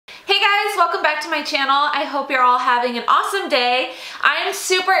welcome back to my channel. I hope you're all having an awesome day. I am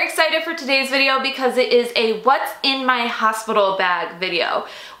super excited for today's video because it is a what's in my hospital bag video,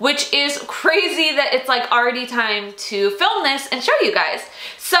 which is crazy that it's like already time to film this and show you guys.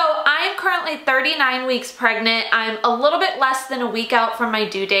 So I am currently 39 weeks pregnant. I'm a little bit less than a week out from my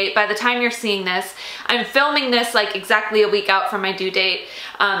due date. By the time you're seeing this, I'm filming this like exactly a week out from my due date.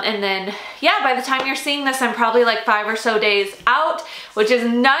 And then, yeah, by the time you're seeing this, I'm probably like 5 or so days out, which is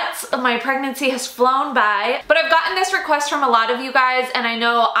nuts. My pregnancy has flown by. But I've gotten this request from a lot of you guys, and I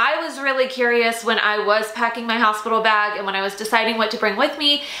know I was really curious when I was packing my hospital bag and when I was deciding what to bring with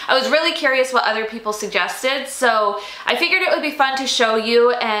me. I was really curious what other people suggested, so I figured it would be fun to show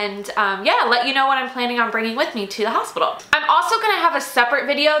you and yeah, let you know what I'm planning on bringing with me to the hospital. I'm also gonna have a separate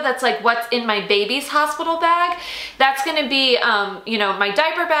video that's like what's in my baby's hospital bag. That's gonna be, you know, my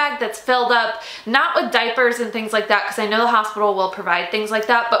diaper bag that's filled up, not with diapers and things like that, because I know the hospital will provide things like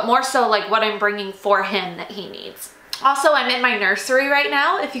that, but more so like what I'm bringing for him that he needs. Also, I'm in my nursery right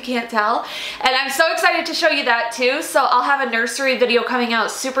now, if you can't tell, and I'm so excited to show you that too. So I'll have a nursery video coming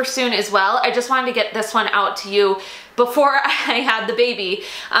out super soon as well. I just wanted to get this one out to you before I had the baby.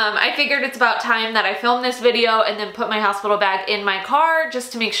 I figured it's about time that I film this video and then put my hospital bag in my car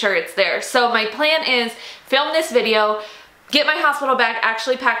just to make sure it's there. So my plan is film this video, get my hospital bag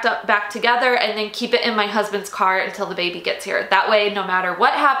actually packed up back together, and then keep it in my husband's car until the baby gets here. That way, no matter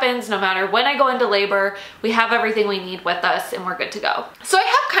what happens, no matter when I go into labor, we have everything we need with us and we're good to go. So I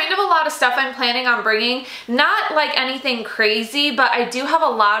have kind of a lot of stuff I'm planning on bringing, not like anything crazy, but I do have a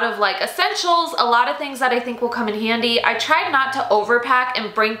lot of like essentials, a lot of things that I think will come in handy. I tried not to overpack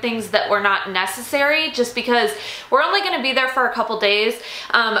and bring things that were not necessary just because we're only gonna be there for a couple days.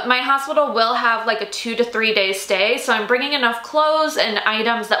 My hospital will have like a 2 to 3 day stay, so I'm bringing enough clothes and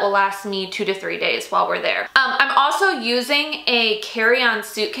items that will last me 2 to 3 days while we're there. I'm also using a carry-on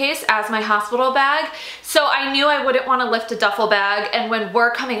suitcase as my hospital bag. So I knew I wouldn't want to lift a duffel bag, and when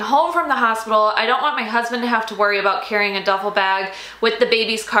we're coming home from the hospital, I don't want my husband to have to worry about carrying a duffel bag with the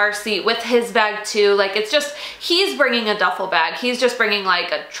baby's car seat, with his bag too. Like, it's just, he's bringing a duffel bag. He's just bringing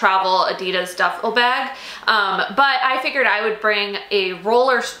like a travel Adidas duffel bag. But I figured I would bring a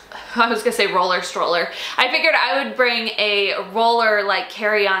roller stroller. I figured I would bring a roller like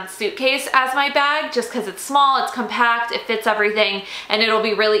carry-on suitcase as my bag just because it's small, it's compact, it fits everything, and it'll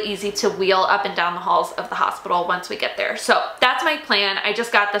be really easy to wheel up and down the halls of the hospital once we get there. So that's my plan. I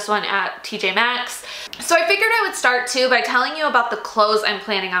just got this one at TJ Maxx. So I figured I would start too by telling you about the clothes I'm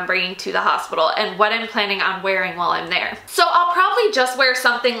planning on bringing to the hospital and what I'm planning on wearing while I'm there. So I'll probably just wear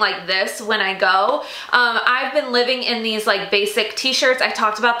something like this when I go. I've been living in these like basic t-shirts. I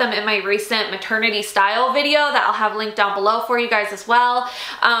talked about them in my recent maternity style video that I'll have linked down below for you guys as well.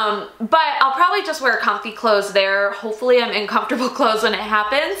 But I'll probably just wear comfy clothes there. Hopefully I'm in comfortable clothes when it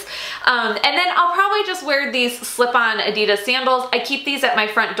happens. And then I'll probably just wear these slip-on Adidas sandals. I keep these at my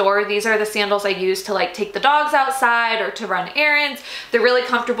front door. These are the sandals I use to like take the dogs outside or to run errands. They're really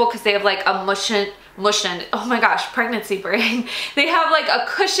comfortable because they have like a oh my gosh, pregnancy brain. They have like a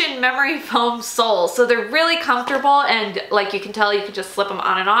cushioned memory foam sole, so they're really comfortable, and like you can tell, you can just slip them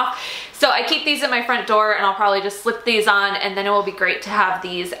on and off. So I keep these at my front door, and I'll probably just slip these on, and then it will be great to have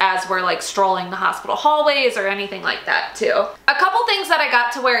these as we're like strolling the hospital hallways or anything like that too. A couple things that I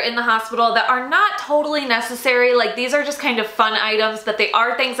got to wear in the hospital that are not totally necessary, like these are just kind of fun items, but they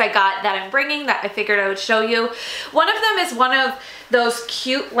are things I got that I'm bringing that I figured I would show you. One of them is one of those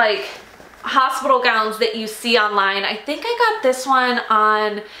cute like hospital gowns that you see online. I think I got this one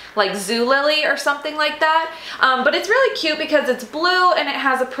on like Zulily or something like that. But it's really cute because it's blue and it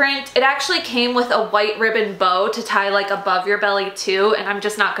has a print. It actually came with a white ribbon bow to tie like above your belly too, and I'm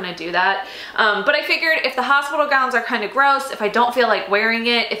just not gonna do that. But I figured if the hospital gowns are kind of gross, if I don't feel like wearing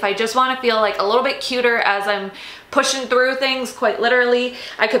it, if I just want to feel like a little bit cuter as I'm pushing through things, quite literally,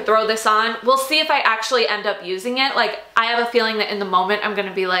 I could throw this on. We'll see if I actually end up using it. Like, I have a feeling that in the moment I'm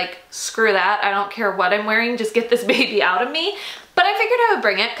gonna be like, screw that, I don't care what I'm wearing, just get this baby out of me. But I figured I would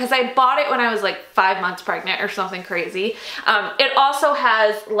bring it because I bought it when I was like 5 months pregnant or something crazy. It also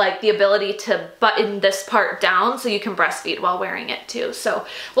has like the ability to button this part down so you can breastfeed while wearing it too. So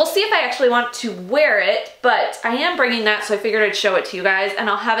we'll see if I actually want to wear it, but I am bringing that, so I figured I'd show it to you guys, and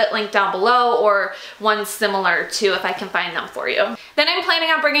I'll have it linked down below or one similar to if I can find them for you. Then I'm planning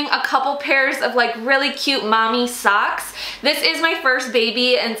on bringing a couple pairs of like really cute mommy socks. This is my first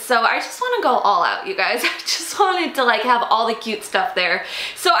baby, and so I just want to go all out, you guys. I just wanted to like have all the cute stuff there.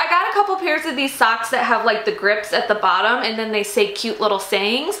 So I got a couple pairs of these socks that have like the grips at the bottom, and then they say cute little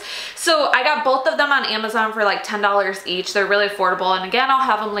sayings. So I got both of them on Amazon for like $10 each. They're really affordable, and again, I'll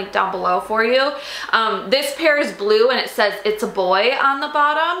have them linked down below for you. This pair is blue and it says it's a boy on the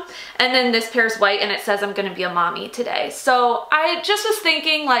bottom, and then this pair is white and it says I'm gonna be a mommy today. So I just was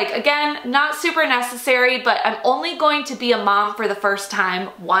thinking, like, again, not super necessary, but I'm only going to be a mom for the first time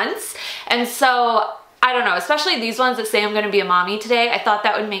once, and so I don't know, especially these ones that say I'm gonna be a mommy today, I thought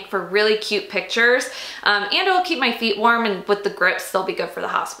that would make for really cute pictures, and it will keep my feet warm, and with the grips, they'll be good for the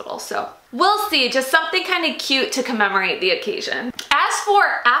hospital, so we'll see. Just something kind of cute to commemorate the occasion. As for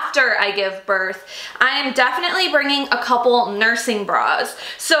after I give birth, I am definitely bringing a couple nursing bras.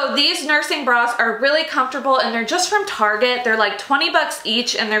 So these nursing bras are really comfortable, and they're just from Target. They're like 20 bucks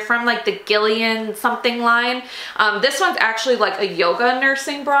each, and they're from like the Gillian something line. This one's actually like a yoga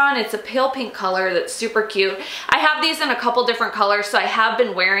nursing bra, and it's a pale pink color that's super cute. I have these in a couple different colors, so I have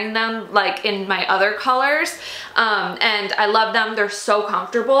been wearing them like in my other colors, and I love them. They're so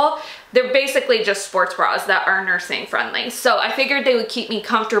comfortable. They're basically just sports bras that are nursing friendly. So I figured they would keep me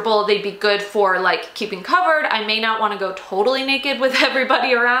comfortable. They'd be good for like keeping covered. I may not want to go totally naked with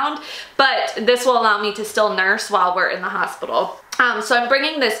everybody around, but this will allow me to still nurse while we're in the hospital. So I'm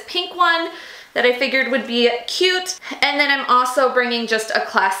bringing this pink one that I figured would be cute. And then I'm also bringing just a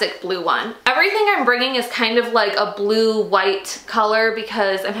classic blue one. Everything I'm bringing is kind of like a blue-white color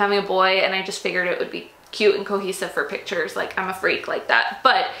because I'm having a boy, and I just figured it would be cute and cohesive for pictures. Like, I'm a freak like that.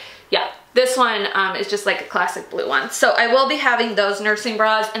 But yeah, this one is just like a classic blue one. So I will be having those nursing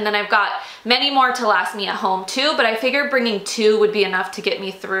bras, and then I've got many more to last me at home too, but I figured bringing 2 would be enough to get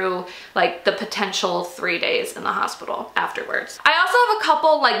me through like the potential 3 days in the hospital afterwards. I also have a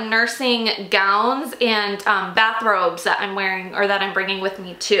couple like nursing gowns and bathrobes that I'm wearing, or that I'm bringing with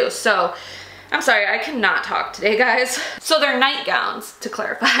me too. So I'm sorry, I cannot talk today, guys. So they're nightgowns, to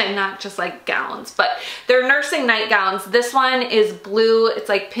clarify, not just like gowns, but they're nursing nightgowns. This one is blue, it's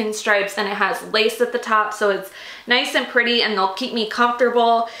like pinstripes, and it has lace at the top, so it's nice and pretty, and they'll keep me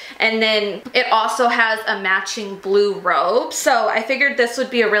comfortable. And then it also has a matching blue robe. So I figured this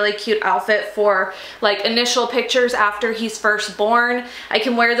would be a really cute outfit for like initial pictures after he's first born. I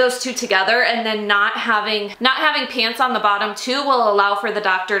can wear those two together, and then not having pants on the bottom too will allow for the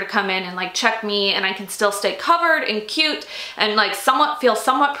doctor to come in and like check me, and I can still stay covered and cute and like feel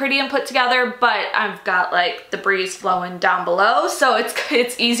somewhat pretty and put together, but I've got like the breeze flowing down below, so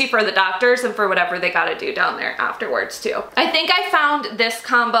it's easy for the doctors and for whatever they gotta do down there afterwards too. I think I found this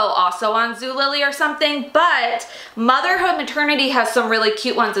combo also on Zulily or something, but Motherhood Maternity has some really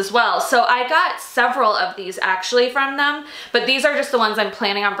cute ones as well. So I got several of these actually from them, but these are just the ones I'm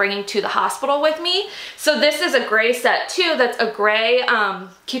planning on bringing to the hospital with me. So this is a gray set too. That's a gray, can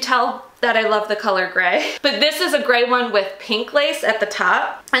you tell that I love the color gray? But this is a gray one with pink lace at the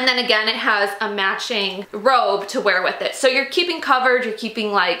top. And then again, it has a matching robe to wear with it. So you're keeping covered, you're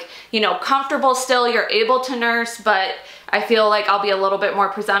keeping like, you know, comfortable still, you're able to nurse, but I feel like I'll be a little bit more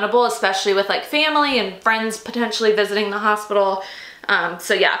presentable, especially with like family and friends potentially visiting the hospital.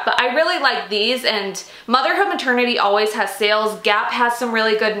 So yeah, but I really like these, and Motherhood Maternity always has sales. Gap has some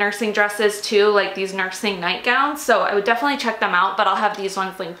really good nursing dresses too, like these nursing nightgowns, so I would definitely check them out, but I'll have these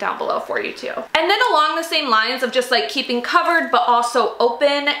ones linked down below for you too. And then along the same lines of just like keeping covered but also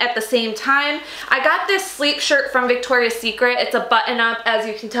open at the same time, I got this sleep shirt from Victoria's Secret. It's a button up, as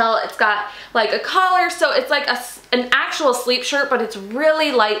you can tell. It's got like a collar, so it's like an actual sleep shirt, but it's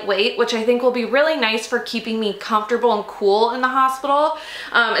really lightweight, which I think will be really nice for keeping me comfortable and cool in the hospital,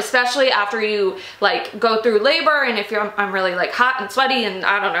 especially after you like go through labor, and if I'm really like hot and sweaty and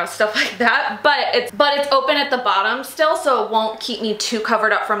I don't know, stuff like that. But it's open at the bottom still, so it won't keep me too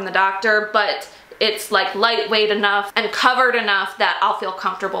covered up from the doctor, but it's like lightweight enough and covered enough that I'll feel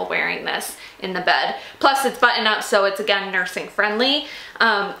comfortable wearing this in the bed. Plus it's button up, so it's again nursing friendly.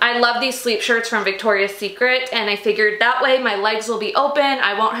 I love these sleep shirts from Victoria's Secret, and I figured that way my legs will be open.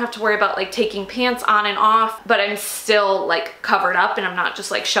 I won't have to worry about like taking pants on and off, but I'm still like covered up and I'm not just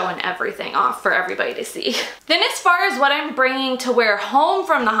like showing everything off for everybody to see. Then as far as what I'm bringing to wear home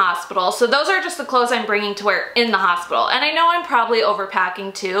from the hospital, so those are just the clothes I'm bringing to wear in the hospital. And I know I'm probably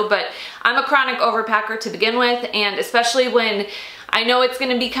overpacking too, but I'm a chronic overpacker to begin with, and especially when I know it's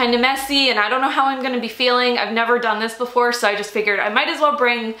gonna be kind of messy and I don't know how I'm gonna be feeling. I've never done this before, so I just figured I might as well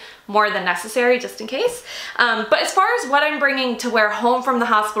bring more than necessary just in case. But as far as what I'm bringing to wear home from the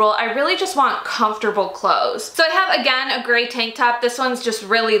hospital, I really just want comfortable clothes. So I have, again, a gray tank top. This one's just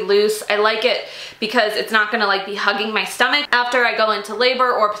really loose. I like it because it's not gonna like be hugging my stomach after I go into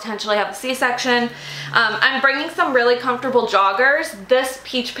labor or potentially have a C-section. I'm bringing some really comfortable joggers. This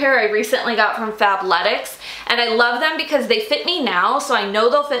peach pair I recently got from Fabletics, and I love them because they fit me now, so I know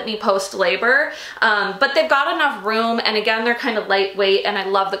they'll fit me post-labor, but they've got enough room, and again, they're kind of lightweight, and I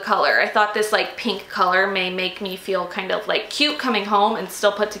love the color. I thought this like pink color may make me feel kind of like cute coming home and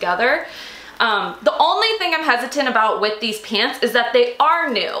still put together. The only thing I'm hesitant about with these pants is that they are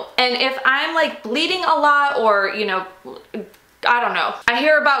new, and if I'm like bleeding a lot or, you know, I don't know. I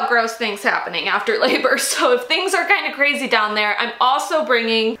hear about gross things happening after labor, so if things are kind of crazy down there, I'm also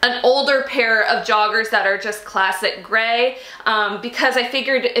bringing an older pair of joggers that are just classic gray, because I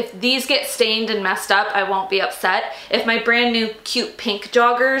figured if these get stained and messed up, I won't be upset. If my brand new cute pink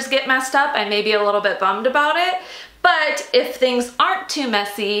joggers get messed up, I may be a little bit bummed about it. But if things aren't too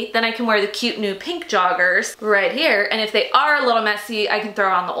messy, then I can wear the cute new pink joggers right here. And if they are a little messy, I can throw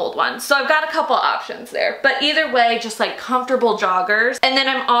on the old ones. So I've got a couple options there. But either way, just like comfortable joggers. And then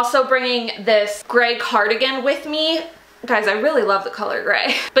I'm also bringing this gray cardigan with me. Guys, I really love the color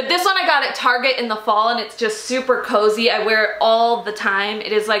gray. But this one I got at Target in the fall, and it's just super cozy. I wear it all the time.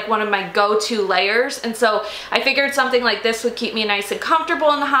 It is like one of my go-to layers. And so I figured something like this would keep me nice and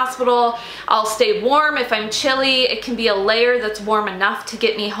comfortable in the hospital. I'll stay warm if I'm chilly. It can be a layer that's warm enough to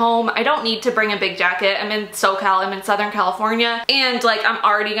get me home. I don't need to bring a big jacket. I'm in SoCal, I'm in Southern California. And like I'm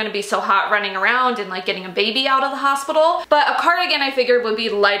already gonna be so hot running around and like getting a baby out of the hospital. But a cardigan I figured would be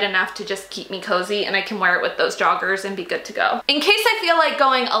light enough to just keep me cozy, and I can wear it with those joggers and be good to go. In case I feel like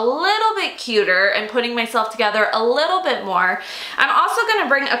going a little bit cuter and putting myself together a little bit more, I'm also gonna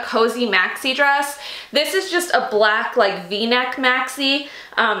bring a cozy maxi dress. This is just a black like V-neck maxi.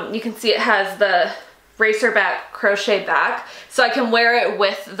 You can see it has the racer back crochet back, so I can wear it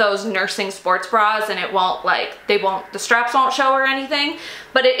with those nursing sports bras and it won't like, the straps won't show or anything,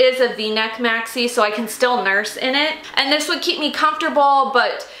 but it is a V-neck maxi, so I can still nurse in it. And this would keep me comfortable,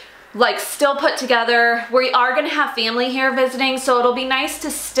 but like still put together. We are gonna have family here visiting, so it'll be nice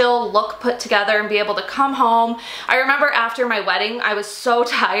to still look put together and be able to come home. I remember after my wedding, I was so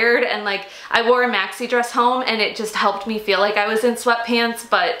tired, and like I wore a maxi dress home, and it just helped me feel like I was in sweatpants,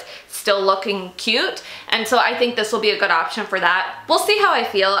 but still looking cute. And so I think this will be a good option for that. We'll see how I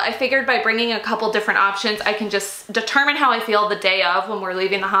feel. I figured by bringing a couple different options, I can just determine how I feel the day of when we're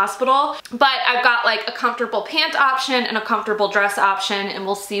leaving the hospital. But I've got like a comfortable pant option and a comfortable dress option, and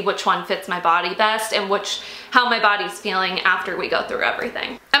we'll see which one fits my body best and how my body's feeling after we go through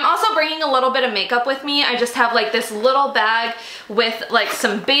everything. I'm also bringing a little bit of makeup with me. I just have like this little bag with like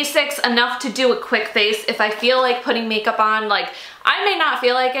some basics, enough to do a quick face if I feel like putting makeup on. Like I may not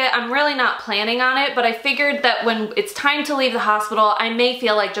feel like it, I'm really not planning on it, but I figured that when it's time to leave the hospital, I may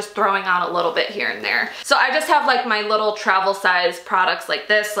feel like just throwing on a little bit here and there. So I just have like my little travel size products like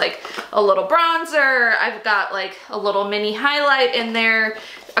this, like a little bronzer, I've got like a little mini highlight in there,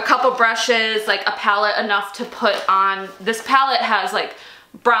 a couple brushes, like a palette enough to put on. This palette has like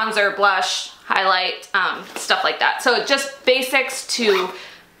bronzer, blush, highlight, stuff like that. So just basics to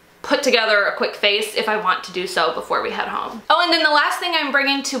put together a quick face if I want to do so before we head home. Oh, and then the last thing I'm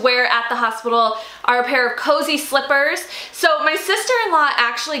bringing to wear at the hospital are a pair of cozy slippers. So my sister-in-law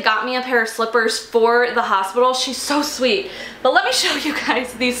actually got me a pair of slippers for the hospital. She's so sweet. But let me show you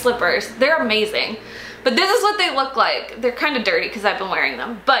guys these slippers. They're amazing. But this is what they look like. They're kind of dirty because I've been wearing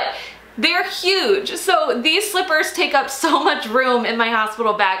them, but they're huge. So these slippers take up so much room in my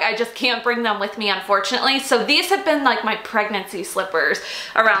hospital bag. I just can't bring them with me, unfortunately. So these have been like my pregnancy slippers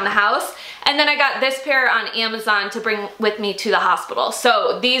around the house. And then I got this pair on Amazon to bring with me to the hospital.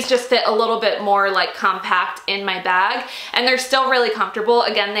 So these just fit a little bit more like compact in my bag, and they're still really comfortable.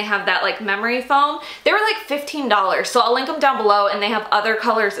 Again, they have that like memory foam. They were like $15, so I'll link them down below, and they have other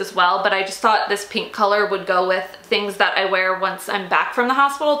colors as well, but I just thought this pink color would go with things that I wear once I'm back from the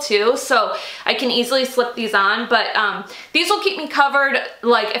hospital too, so I can easily slip these on. But these will keep me covered.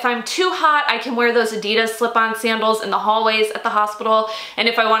 Like if I'm too hot, I can wear those Adidas slip-on sandals in the hallways at the hospital, and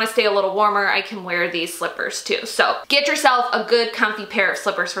if I want to stay a little warmer, I can wear these slippers too. So get yourself a good comfy pair of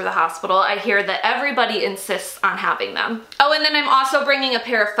slippers for the hospital. I hear that everybody insists on having them. Oh, and then I'm also bringing a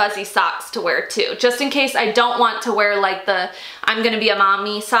pair of fuzzy socks to wear too, just in case I don't want to wear like the I'm gonna be a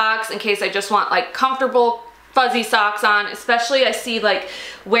mommy socks, in case I just want like comfortable fuzzy socks on. Especially I see like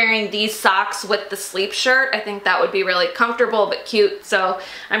wearing these socks with the sleep shirt. I think that would be really comfortable but cute. So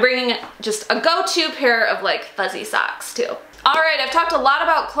I'm bringing just a go-to pair of like fuzzy socks too. All right, I've talked a lot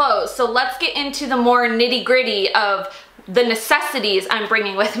about clothes, so let's get into the more nitty-gritty of the necessities I'm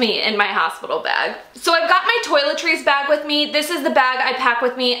bringing with me in my hospital bag. So I've got my toiletries bag with me. This is the bag I pack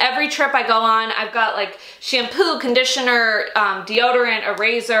with me every trip I go on. I've got like shampoo, conditioner, deodorant, a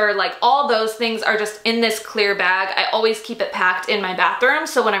razor, like all those things are just in this clear bag. I always keep it packed in my bathroom,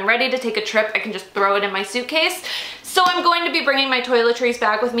 so when I'm ready to take a trip, I can just throw it in my suitcase. So I'm going to be bringing my toiletries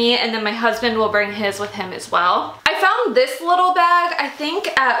bag with me, and then my husband will bring his with him as well. I found this little bag, I think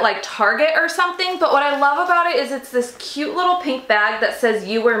at like Target or something, but what I love about it is it's this cute little pink bag that says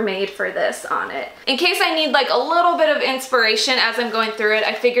 "You were made for this" on it. In case I need like a little bit of inspiration as I'm going through it,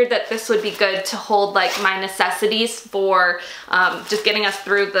 I figured that this would be good to hold like my necessities for just getting us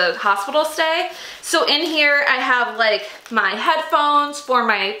through the hospital stay. So in here I have like my headphones for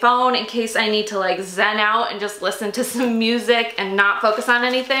my phone in case I need to like zen out and just listen to some music and not focus on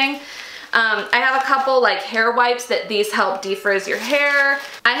anything. I have a couple like hair wipes that these help defrizz your hair.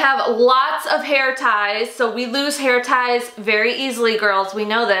 I have lots of hair ties, so we lose hair ties very easily, girls, we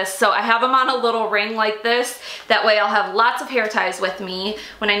know this. So I have them on a little ring like this. That way I'll have lots of hair ties with me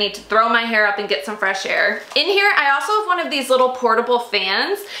when I need to throw my hair up and get some fresh air. In here I also have one of these little portable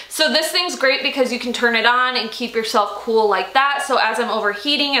fans. So this thing's great because you can turn it on and keep yourself cool like that. So as I'm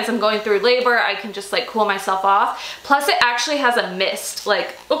overheating, as I'm going through labor, I can just like cool myself off. Plus it actually has a mist,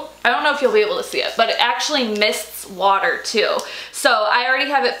 like, oh, I don't know if you'll be able to see it, but it actually mists water too. So I already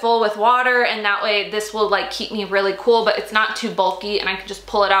have it full with water, and that way this will like keep me really cool, but it's not too bulky, and I can just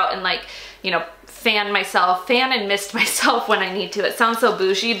pull it out and like, you know, fan and mist myself when I need to. It sounds so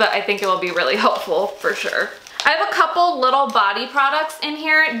bougie, but I think it will be really helpful for sure. I have a couple little body products in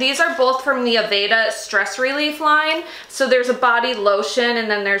here. These are both from the Aveda Stress Relief line. So there's a body lotion and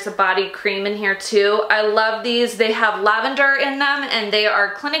then there's a body cream in here too. I love these. They have lavender in them and they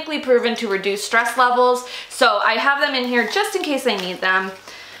are clinically proven to reduce stress levels. So I have them in here just in case I need them.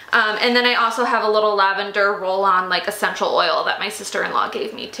 And then I also have a little lavender roll-on like essential oil that my sister-in-law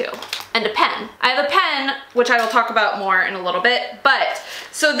gave me too. And a pen. I have a pen, which I will talk about more in a little bit, but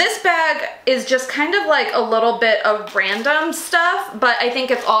so this bag is just kind of like a little bit of random stuff, but I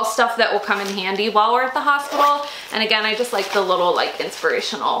think it's all stuff that will come in handy while we're at the hospital. And again, I just like the little like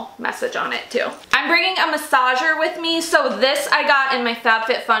inspirational message on it too. I'm bringing a massager with me. So this I got in my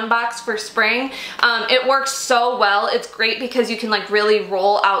FabFitFun box for spring. It works so well. It's great because you can like really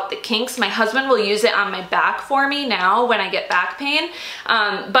roll out the kinks. My husband will use it on my back for me now when I get back pain.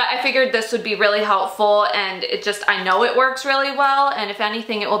 But I figured this would be really helpful, and it just, I know it works really well, and if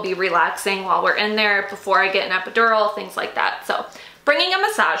anything, it will be relaxing while we're in there before I get an epidural, things like that. So bringing a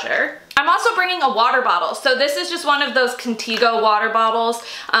massager. I'm also bringing a water bottle. So this is just one of those Contigo water bottles,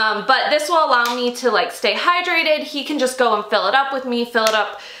 but this will allow me to like stay hydrated. He can just go and fill it up with me, fill it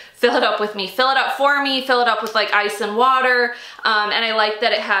up for me, fill it up with like ice and water. And I like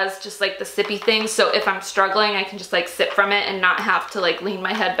that it has just like the sippy thing. So if I'm struggling, I can just like sip from it and not have to like lean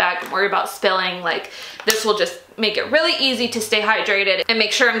my head back and worry about spilling. Like this will just make it really easy to stay hydrated and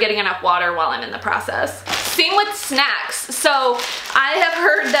make sure I'm getting enough water while I'm in the process. Same with snacks. So I have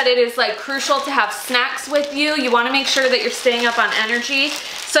heard that it is like crucial to have snacks with you. You want to make sure that you're staying up on energy.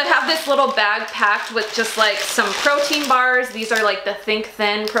 So I have this little bag packed with just like some protein bars. These are like the Think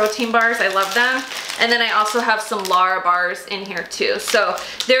Thin protein bars. I love them. And then I also have some Lara bars in here too. So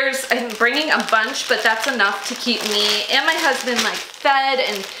I'm bringing a bunch, but that's enough to keep me and my husband like fed,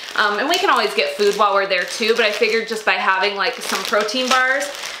 and we can always get food while we're there too, but I figured just by having like some protein bars,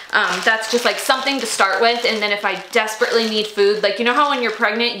 that's just like something to start with. And then if I desperately need food, like you know how when you're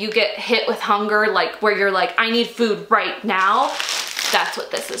pregnant you get hit with hunger, like where you're like, I need food right now, that's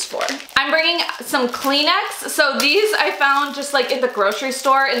what this is for. I'm bringing some Kleenex. So these I found just like in the grocery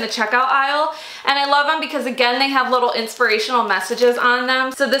store in the checkout aisle, and I love them because again they have little inspirational messages on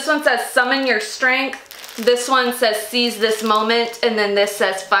them. So this one says summon your strength, this one says seize this moment, and then this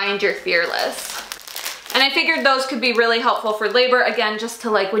says find your fearless. And I figured those could be really helpful for labor, again, just to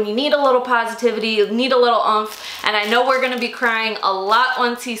like when you need a little positivity, you need a little oomph, and I know we're gonna be crying a lot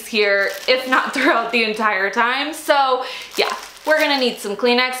once he's here, if not throughout the entire time. So yeah, we're gonna need some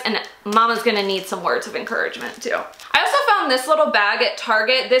Kleenex, and Mama's gonna need some words of encouragement too. I also found this little bag at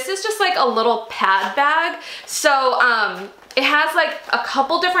Target. This is just like a little pad bag. So it has like a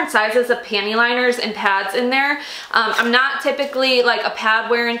couple different sizes of panty liners and pads in there. I'm not typically like a pad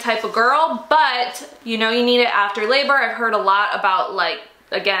wearing type of girl, but you know you need it after labor. I've heard a lot about like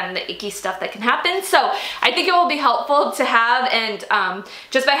again, the icky stuff that can happen. So I think it will be helpful to have, and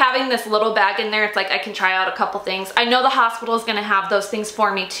just by having this little bag in there, it's like I can try out a couple things. I know the hospital is gonna have those things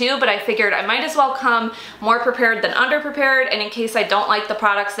for me too, but I figured I might as well come more prepared than underprepared, and in case I don't like the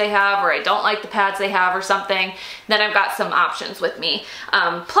products they have, or I don't like the pads they have or something, then I've got some options with me.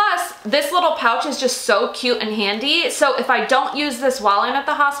 Plus, this little pouch is just so cute and handy, so if I don't use this while I'm at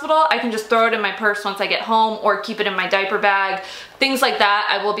the hospital, I can just throw it in my purse once I get home, or keep it in my diaper bag. Things like that,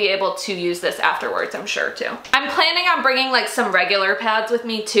 I will be able to use this afterwards, I'm sure too. I'm planning on bringing like some regular pads with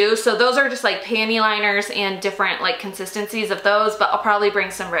me too, so those are just like panty liners and different like consistencies of those, but I'll probably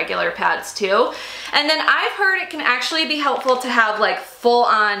bring some regular pads too. And then I've heard it can actually be helpful to have like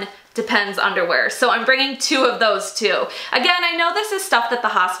full-on Depends underwear, so I'm bringing 2 of those too. Again, I know this is stuff that the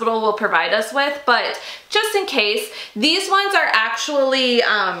hospital will provide us with, but just in case, these ones are actually,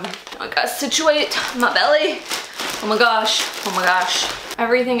 oh my gosh, situate my belly. Oh my gosh, oh my gosh.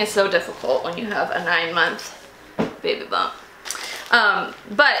 Everything is so difficult when you have a 9-month baby bump.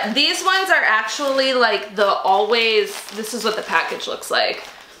 But these ones are actually like the always, this is what the package looks like.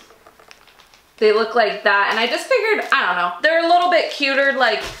 They look like that, and I just figured, I don't know, they're a little bit cuter,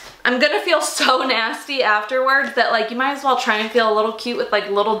 like, I'm gonna feel so nasty afterwards that like you might as well try and feel a little cute with like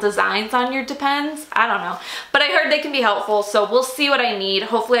little designs on your Depends. I don't know. But I heard they can be helpful, so we'll see what I need.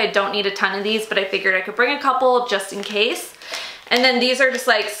 Hopefully I don't need a ton of these, but I figured I could bring a couple just in case. And then these are just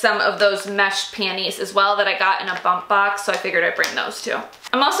like some of those mesh panties as well that I got in a bump box, so I figured I'd bring those too.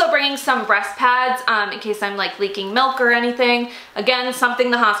 I'm also bringing some breast pads in case I'm like leaking milk or anything. Again, something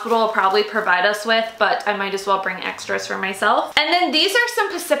the hospital will probably provide us with, but I might as well bring extras for myself. And then these are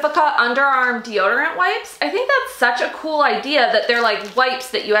some Pacifica underarm deodorant wipes. I think that's such a cool idea that they're like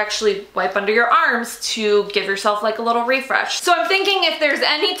wipes that you actually wipe under your arms to give yourself like a little refresh. So I'm thinking if there's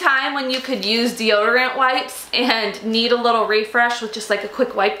any time when you could use deodorant wipes and need a little refresh with just like a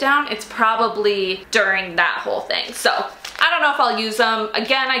quick wipe down, it's probably during that whole thing. So I don't know if I'll use them.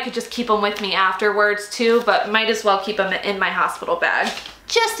 Again, I could just keep them with me afterwards too, but might as well keep them in my hospital bag,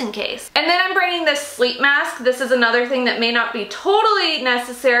 just in case. And then I'm bringing this sleep mask. This is another thing that may not be totally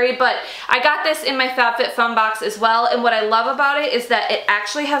necessary, but I got this in my FabFitFun box as well, and what I love about it is that it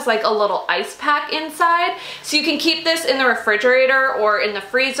actually has like a little ice pack inside, so you can keep this in the refrigerator or in the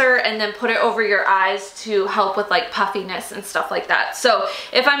freezer and then put it over your eyes to help with like puffiness and stuff like that. So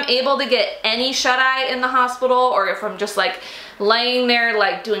if I'm able to get any shut-eye in the hospital, or if I'm just like laying there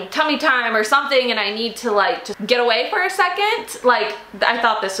like doing tummy time or something and I need to like just get away for a second, like I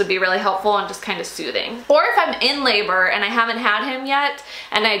thought this would be really helpful and just kind of soothing. Or if I'm in labor and I haven't had him yet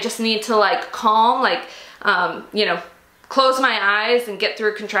and I just need to like calm, like you know, close my eyes and get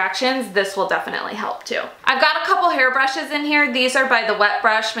through contractions, this will definitely help too. I've got a couple hairbrushes in here. These are by the Wet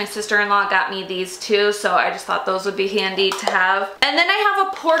Brush. My sister-in-law got me these too, so I just thought those would be handy to have. And then I have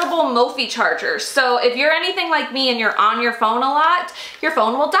a portable Mophie charger. So if you're anything like me and you're on your phone a lot, your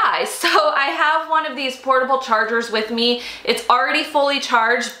phone will die. So I have one of these portable chargers with me. It's already fully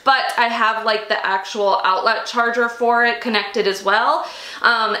charged, but I have like the actual outlet charger for it connected as well.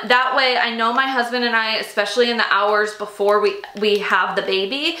 That way I know my husband and I, especially in the hours before we have the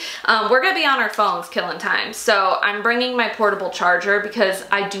baby, we're gonna be on our phones killing time. So I'm bringing my portable charger because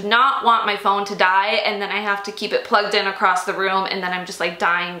I do not want my phone to die and then I have to keep it plugged in across the room and then I'm just like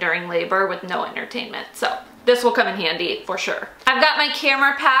dying during labor with no entertainment. So this will come in handy for sure. I've got my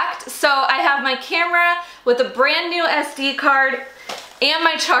camera packed. So I have my camera with a brand new SD card and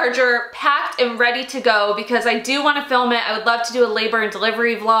my charger packed and ready to go because I do want to film it. I would love to do a labor and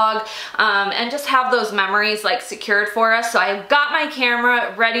delivery vlog and just have those memories like secured for us. So I've got my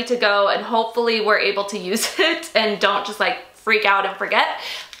camera ready to go and hopefully we're able to use it and don't just like freak out and forget.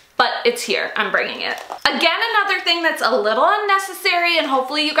 But it's here, I'm bringing it. Again, another thing that's a little unnecessary, and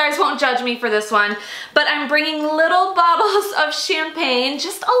hopefully you guys won't judge me for this one, but I'm bringing little bottles of champagne,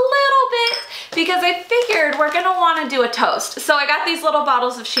 just a little bit, because I figured we're gonna wanna do a toast. So I got these little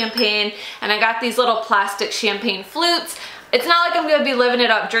bottles of champagne, and I got these little plastic champagne flutes. It's not like I'm gonna be living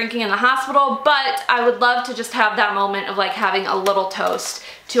it up drinking in the hospital, but I would love to just have that moment of like having a little toast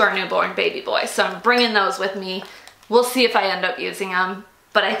to our newborn baby boy. So I'm bringing those with me. We'll see if I end up using them,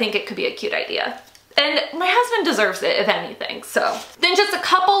 but I think it could be a cute idea. And my husband deserves it, if anything, so. Then just a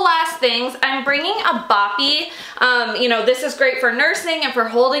couple last things. I'm bringing a boppy. You know, this is great for nursing and for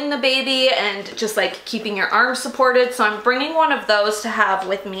holding the baby and just like keeping your arms supported, so I'm bringing one of those to have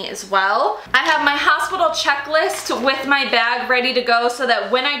with me as well. I have my hospital checklist with my bag ready to go so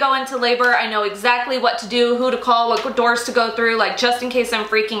that when I go into labor, I know exactly what to do, who to call, what doors to go through, like just in case I'm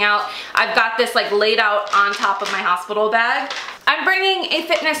freaking out. I've got this like laid out on top of my hospital bag. I'm bringing a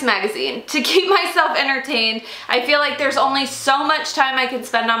fitness magazine to keep myself entertained. I feel like there's only so much time I can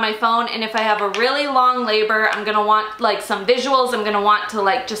spend on my phone, and if I have a really long labor, I'm gonna want like some visuals. I'm gonna want to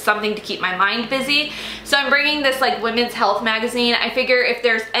like just something to keep my mind busy. So I'm bringing this like women's health magazine. I figure if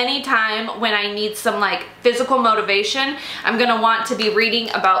there's any time when I need some like physical motivation, I'm gonna want to be reading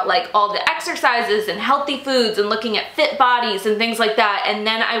about like all the exercises and healthy foods and looking at fit bodies and things like that, and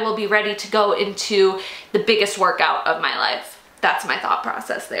then I will be ready to go into the biggest workout of my life. That's my thought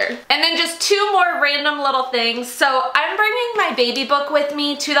process there. And then just two more random little things. So I'm bringing my baby book with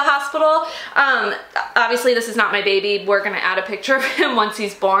me to the hospital. Obviously this is not my baby. We're gonna add a picture of him once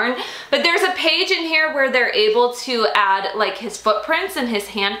he's born. But there's a page in here where they're able to add like his footprints and his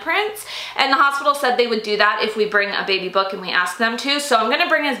handprints. And the hospital said they would do that if we bring a baby book and we ask them to. So I'm gonna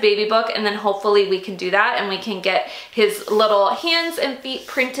bring his baby book, and then hopefully we can do that and we can get his little hands and feet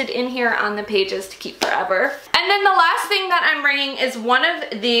printed in here on the pages to keep forever. And then the last thing that I'm bringing is one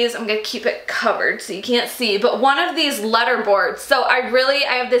of these. I'm gonna keep it covered so you can't see, but one of these letter boards. So I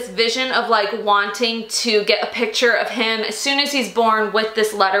have this vision of like wanting to get a picture of him as soon as he's born with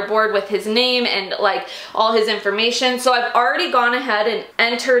this letter board with his name and like all his information. So I've already gone ahead and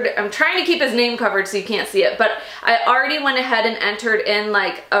entered, I'm trying to keep his name covered so you can't see it, but I already went ahead and entered in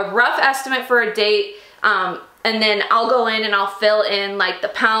like a rough estimate for a date. And then I'll go in and I'll fill in like the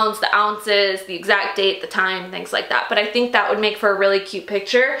pounds, the ounces, the exact date, the time, things like that. But I think that would make for a really cute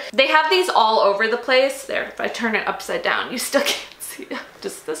picture. They have these all over the place. There, if I turn it upside down, you still can't see it.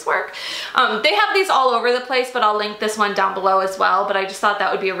 Does this work? They have these all over the place, but I'll link this one down below as well. But I just thought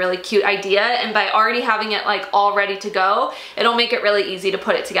that would be a really cute idea. And by already having it like all ready to go, it'll make it really easy to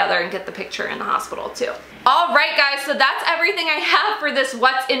put it together and get the picture in the hospital too. All right guys, so that's everything I have for this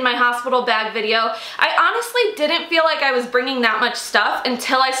what's in my hospital bag video. I honestly didn't feel like I was bringing that much stuff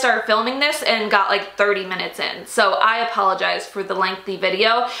until I started filming this and got like 30 minutes in. So I apologize for the lengthy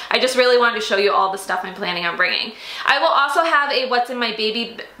video. I just really wanted to show you all the stuff I'm planning on bringing. I will also have a what's in my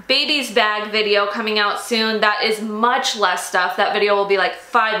baby's bag video coming out soon. That is much less stuff. That video will be like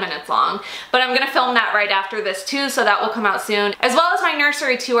 5 minutes long, but I'm gonna film that right after this too, so that will come out soon, as well as my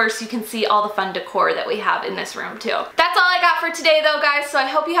nursery tour so you can see all the fun decor that we have in this room too. That's all I got for today though, guys, so I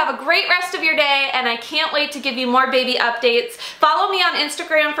hope you have a great rest of your day, and I can't wait to give you more baby updates. Follow me on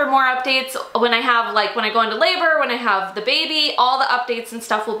Instagram for more updates when I have like when I go into labor, when I have the baby, all the updates and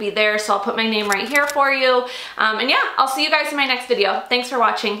stuff will be there, so I'll put my name right here for you. And yeah, I'll see you guys in my next video. Thanks for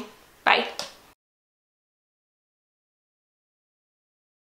watching. Bye.